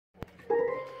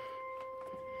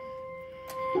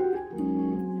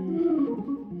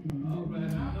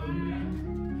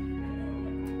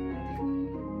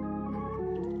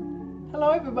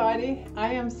everybody.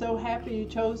 I am so happy you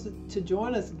chose to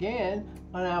join us again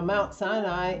on our Mount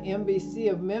Sinai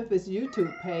MBC of Memphis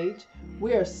YouTube page.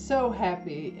 We are so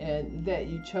happy that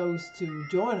you chose to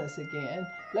join us again.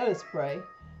 Let us pray.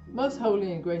 Most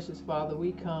holy and gracious Father,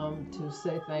 we come to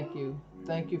say thank you.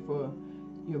 Thank you for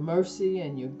your mercy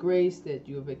and your grace that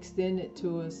you have extended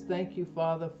to us. Thank you,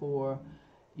 Father, for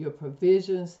your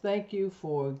provisions. Thank you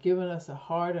for giving us a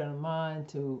heart and a mind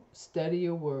to study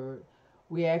your word.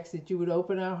 We ask that you would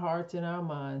open our hearts and our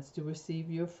minds to receive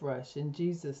you afresh. In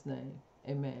Jesus' name,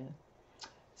 amen.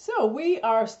 So we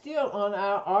are still on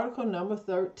our article number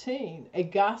 13, a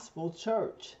gospel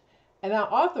church. And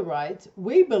our author writes,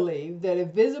 we believe that a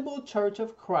visible church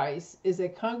of Christ is a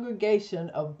congregation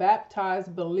of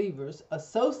baptized believers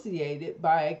associated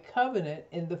by a covenant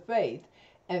in the faith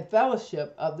and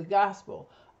fellowship of the gospel,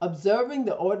 observing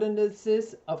the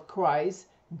ordinances of Christ,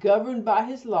 governed by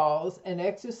his laws, and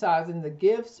exercising the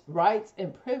gifts, rights,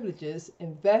 and privileges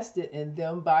invested in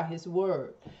them by his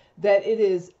word. That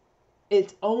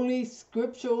its only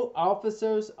scriptural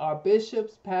officers are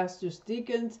bishops, pastors,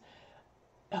 deacons,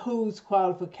 whose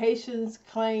qualifications,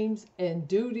 claims, and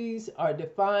duties are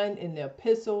defined in the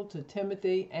epistle to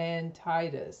Timothy and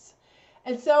Titus.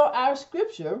 And so our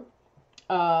scripture,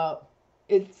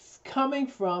 it's coming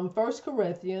from 1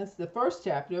 Corinthians, the first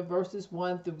chapter, verses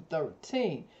 1 through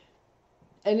 13.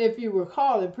 And if you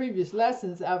recall, in previous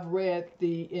lessons, I've read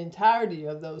the entirety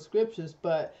of those scriptures,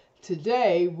 but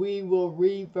today we will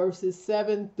read verses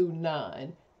 7 through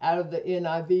 9 out of the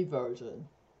NIV version.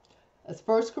 That's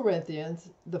 1 Corinthians,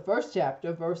 the first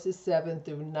chapter, verses 7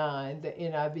 through 9, the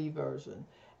NIV version.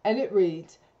 And it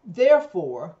reads,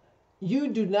 therefore, you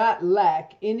do not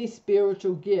lack any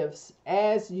spiritual gifts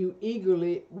as you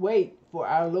eagerly wait for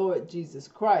our Lord Jesus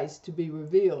Christ to be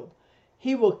revealed.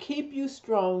 He will keep you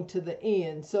strong to the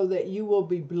end so that you will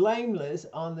be blameless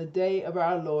on the day of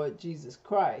our Lord Jesus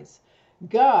Christ.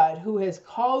 God, who has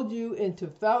called you into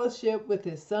fellowship with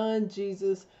his Son,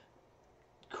 Jesus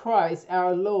Christ,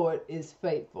 our Lord, is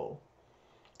faithful.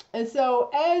 And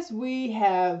so, as we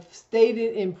have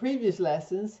stated in previous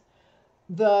lessons,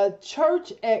 the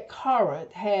church at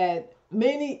Corinth had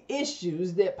many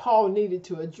issues that Paul needed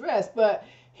to address, but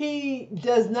he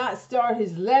does not start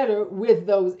his letter with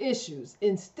those issues.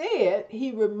 Instead,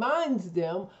 he reminds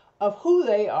them of who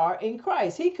they are in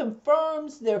Christ. He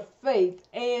confirms their faith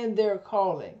and their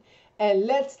calling and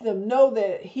lets them know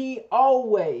that he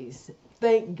always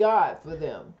thanked God for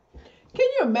them. Can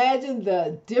you imagine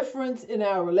the difference in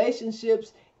our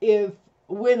relationships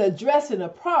when addressing a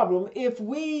problem, if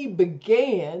we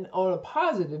began on a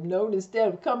positive note instead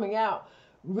of coming out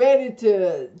ready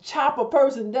to chop a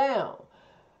person down,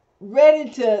 ready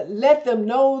to let them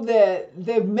know that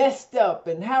they've messed up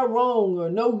and how wrong or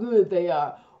no good they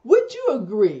are? Would you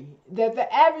agree that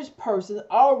the average person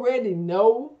already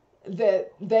know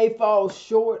that they fall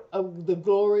short of the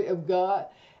glory of God?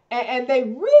 And they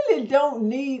really don't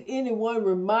need anyone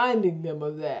reminding them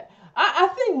of that. I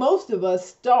think most of us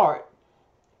start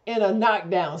in a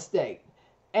knockdown state,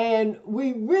 and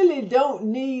we really don't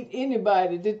need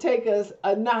anybody to take us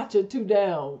a notch or two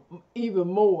down even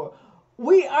more.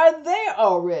 We are there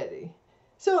already.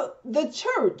 So the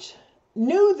church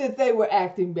knew that they were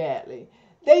acting badly.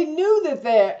 They knew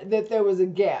that there was a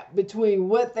gap between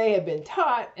what they had been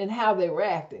taught and how they were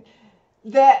acting.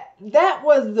 That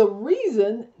was the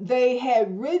reason they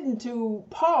had written to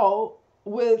Paul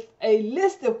with a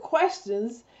list of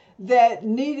questions that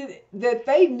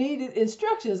they needed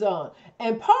instructions on.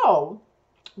 And Paul,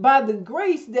 by the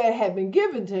grace that had been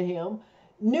given to him,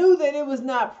 knew that it was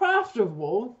not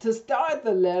profitable to start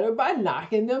the letter by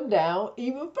knocking them down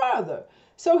even further.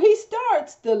 So he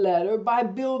starts the letter by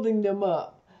building them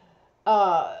up,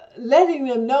 letting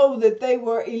them know that they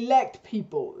were elect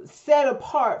people, set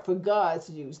apart for God's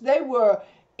use. They were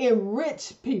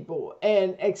enriched people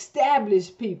and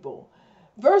established people.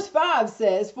 Verse 5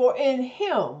 says, for in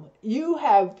him you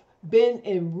have been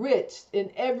enriched in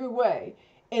every way,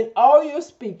 in all your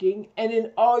speaking and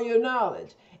in all your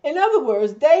knowledge. In other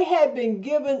words, they had been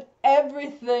given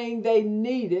everything they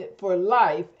needed for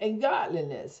life and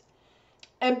godliness.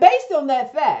 And based on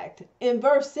that fact, in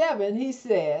verse 7, he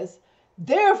says,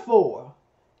 therefore,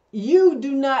 you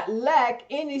do not lack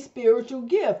any spiritual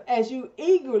gift as you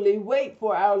eagerly wait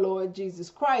for our Lord Jesus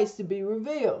Christ to be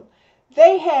revealed.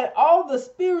 They had all the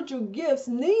spiritual gifts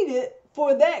needed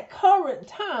for that current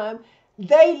time.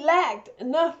 They lacked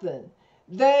nothing.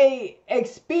 They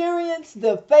experienced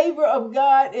the favor of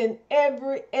God in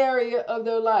every area of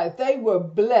their life. They were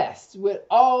blessed with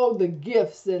all the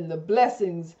gifts and the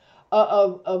blessings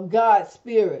of God's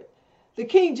Spirit. The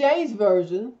King James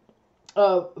Version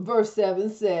of verse 7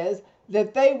 says,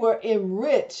 that they were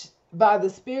enriched by the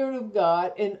Spirit of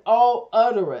God in all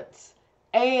utterance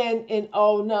and in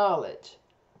all knowledge.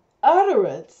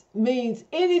 Utterance means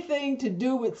anything to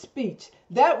do with speech.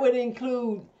 That would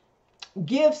include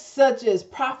gifts such as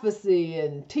prophecy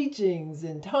and teachings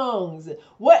and tongues, and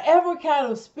whatever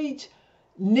kind of speech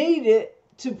needed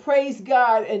to praise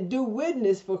God and do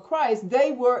witness for Christ.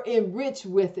 They were enriched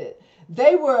with it.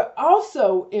 They were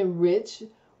also enriched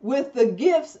with the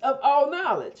gifts of all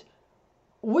knowledge,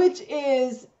 which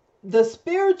is the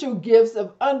spiritual gifts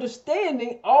of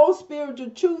understanding all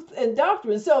spiritual truth and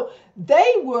doctrine. So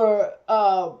they were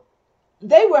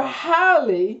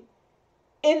highly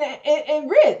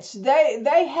enriched.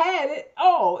 They had it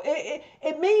all.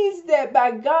 It means that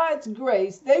by God's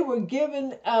grace, they were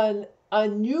given an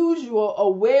unusual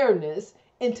awareness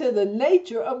into the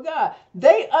nature of God.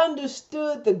 They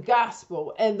understood the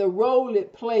gospel and the role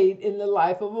it played in the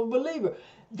life of a believer.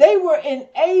 They were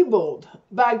enabled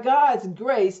by God's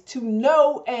grace to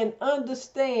know and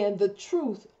understand the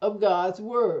truth of God's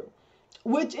word,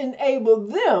 which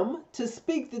enabled them to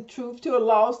speak the truth to a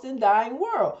lost and dying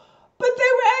world. But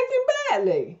they were acting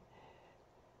badly.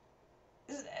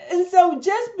 And so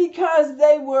just because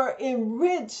they were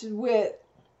enriched with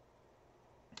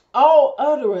all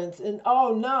utterance and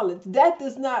all knowledge, that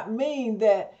does not mean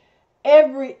that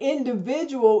every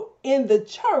individual in the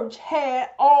church had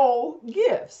all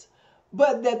gifts,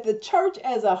 but that the church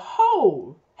as a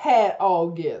whole had all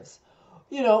gifts.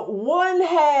 You know, one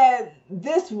had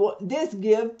this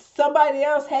gift, somebody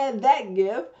else had that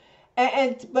gift,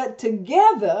 but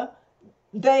together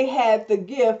they had the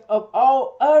gift of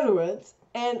all utterance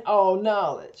and all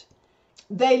knowledge.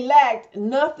 They lacked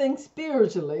nothing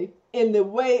spiritually in the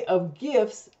way of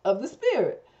gifts of the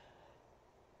Spirit.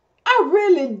 I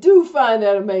really do find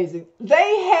that amazing.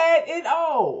 They had it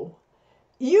all.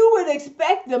 You would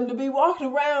expect them to be walking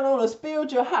around on a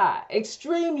spiritual high,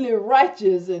 extremely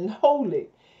righteous and holy.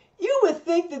 You would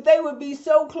think that they would be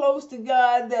so close to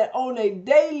God that on a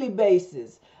daily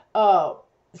basis,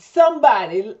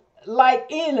 somebody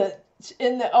like Enoch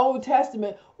in the Old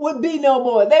Testament would be no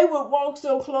more. They would walk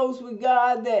so close with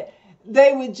God that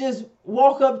they would just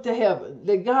walk up to heaven,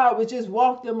 that God would just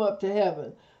walk them up to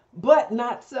heaven. But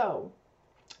not so.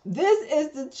 This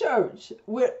is the church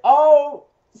with all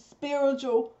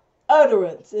spiritual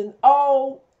utterance and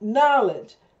all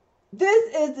knowledge.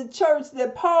 This is the church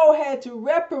that Paul had to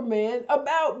reprimand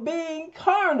about being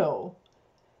carnal.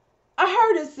 I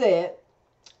heard it said,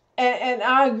 and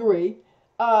I agree,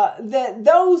 that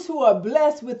those who are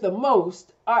blessed with the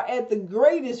most are at the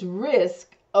greatest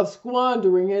risk of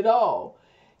squandering it all.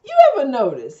 You ever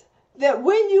notice that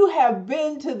when you have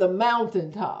been to the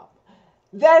mountaintop,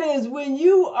 that is when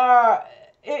you are,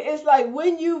 it's like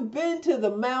when you've been to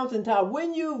the mountaintop,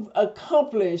 when you've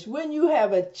accomplished, when you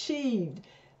have achieved,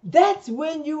 that's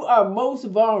when you are most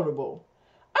vulnerable.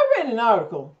 I read an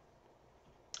article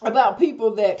about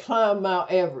people that climb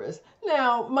Mount Everest.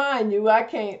 Now, mind you, I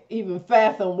can't even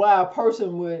fathom why a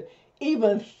person would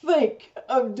even think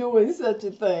of doing such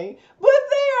a thing, but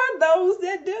there are those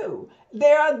that do.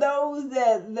 There are those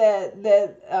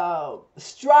that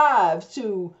strive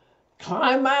to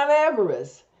climb Mount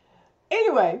Everest.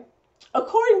 Anyway,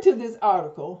 according to this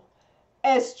article,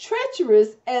 as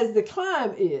treacherous as the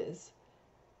climb is,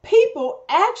 people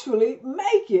actually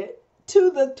make it to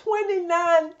the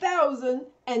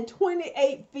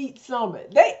 29,028 feet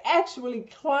summit. They actually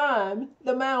climb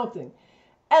the mountain.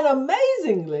 And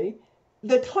amazingly,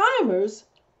 the climbers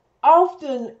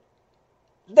often,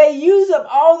 they use up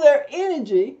all their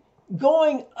energy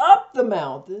going up the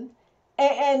mountain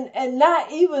and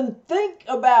not even think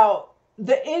about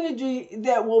the energy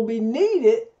that will be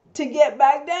needed to get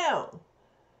back down.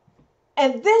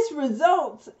 And this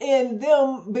results in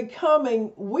them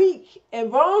becoming weak and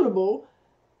vulnerable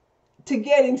to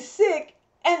getting sick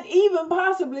and even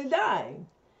possibly dying.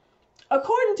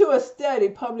 According to a study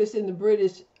published in the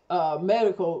British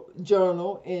Medical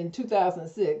Journal in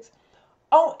 2006,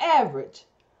 on average,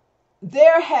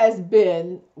 there has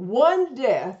been one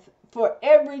death for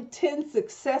every 10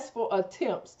 successful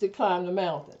attempts to climb the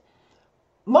mountain.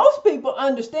 Most people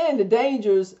understand the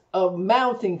dangers of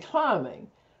mountain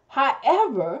climbing.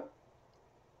 However,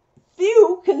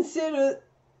 few consider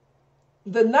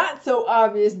the not so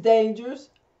obvious dangers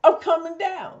of coming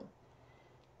down.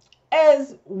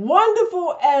 As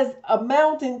wonderful as a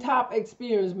mountaintop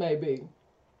experience may be,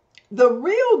 the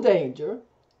real danger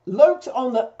lurks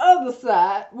on the other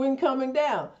side when coming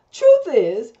down. Truth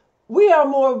is, we are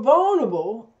more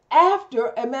vulnerable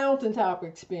after a mountaintop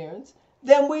experience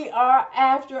than we are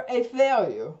after a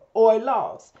failure or a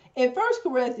loss. In 1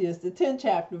 Corinthians, the 10th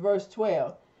chapter, verse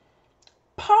 12,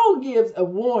 Paul gives a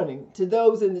warning to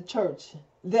those in the church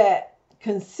that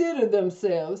consider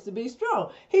themselves to be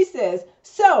strong. He says,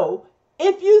 so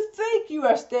if you think you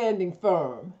are standing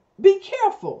firm, be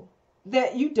careful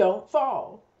that you don't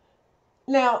fall.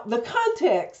 Now, the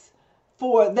context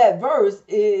for that verse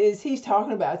is he's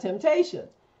talking about temptation.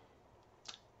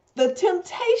 The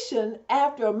temptation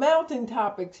after a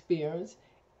mountaintop experience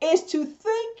is to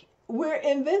think we're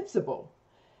invincible.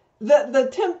 The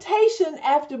temptation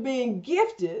after being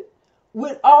gifted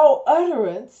with all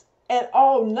utterance and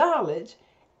all knowledge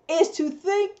is to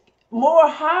think more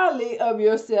highly of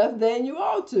yourself than you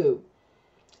ought to.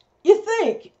 You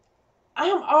think,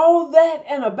 I'm all that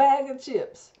and a bag of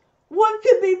chips. What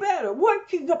could be better? What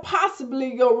could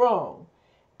possibly go wrong?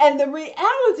 And the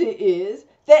reality is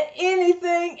that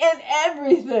anything and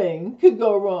everything could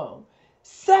go wrong.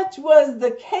 Such was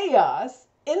the chaos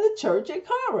in the church at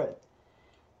Corinth.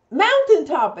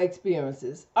 Mountaintop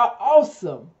experiences are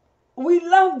awesome. We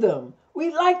love them.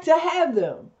 We like to have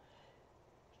them.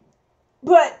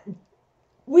 But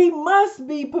we must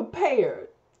be prepared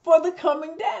for the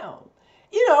coming down.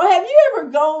 You know, have you ever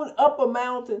gone up a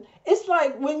mountain? It's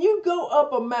like when you go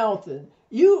up a mountain,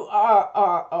 you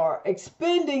are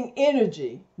expending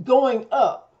energy going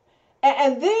up.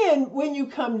 And then when you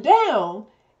come down,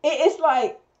 it's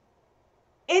like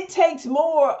it takes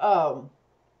more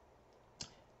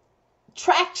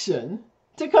traction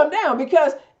to come down,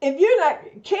 because if you're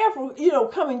not careful, you know,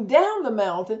 coming down the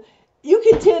mountain, you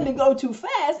can tend to go too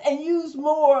fast and use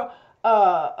more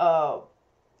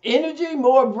energy,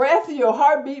 more breath. Your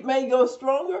heartbeat may go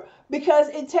stronger because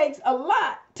it takes a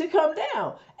lot to come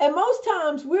down. And most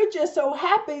times we're just so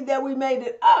happy that we made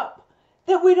it up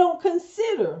that we don't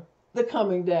consider the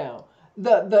coming down,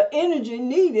 the energy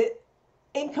needed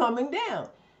in coming down.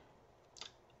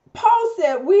 Paul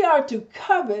said we are to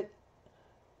covet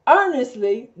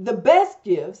earnestly the best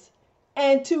gifts,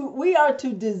 and we are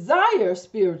to desire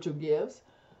spiritual gifts.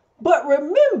 But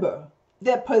remember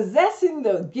that possessing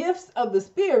the gifts of the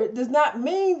Spirit does not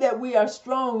mean that we are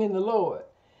strong in the Lord.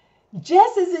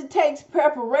 Just as it takes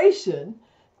preparation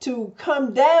to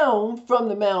come down from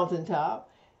the mountaintop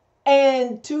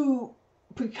and to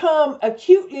become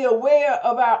acutely aware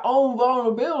of our own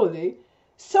vulnerability,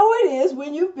 so it is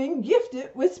when you've been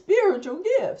gifted with spiritual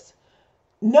gifts.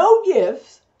 No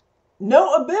gifts,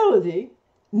 no ability,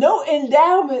 no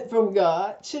endowment from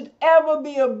God should ever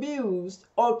be abused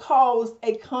or cause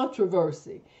a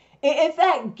controversy. In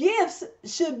fact, gifts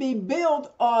should be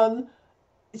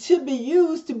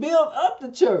used to build up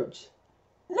the church,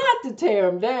 not to tear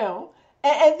them down.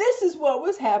 And this is what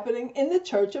was happening in the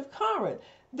church of Corinth.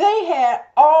 They had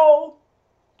all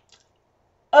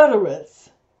utterance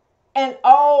and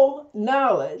all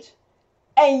knowledge,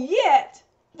 and yet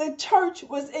the church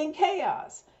was in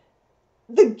chaos.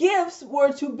 The gifts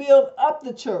were to build up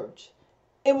the church.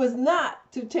 It was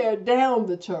not to tear down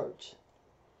the church.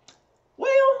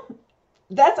 Well,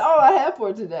 that's all I have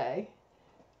for today.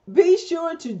 Be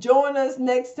sure to join us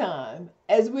next time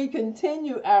as we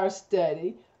continue our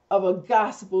study of a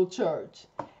gospel church.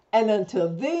 And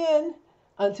until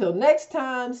next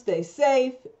time, stay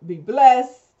safe, be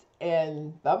blessed,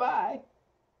 and bye-bye.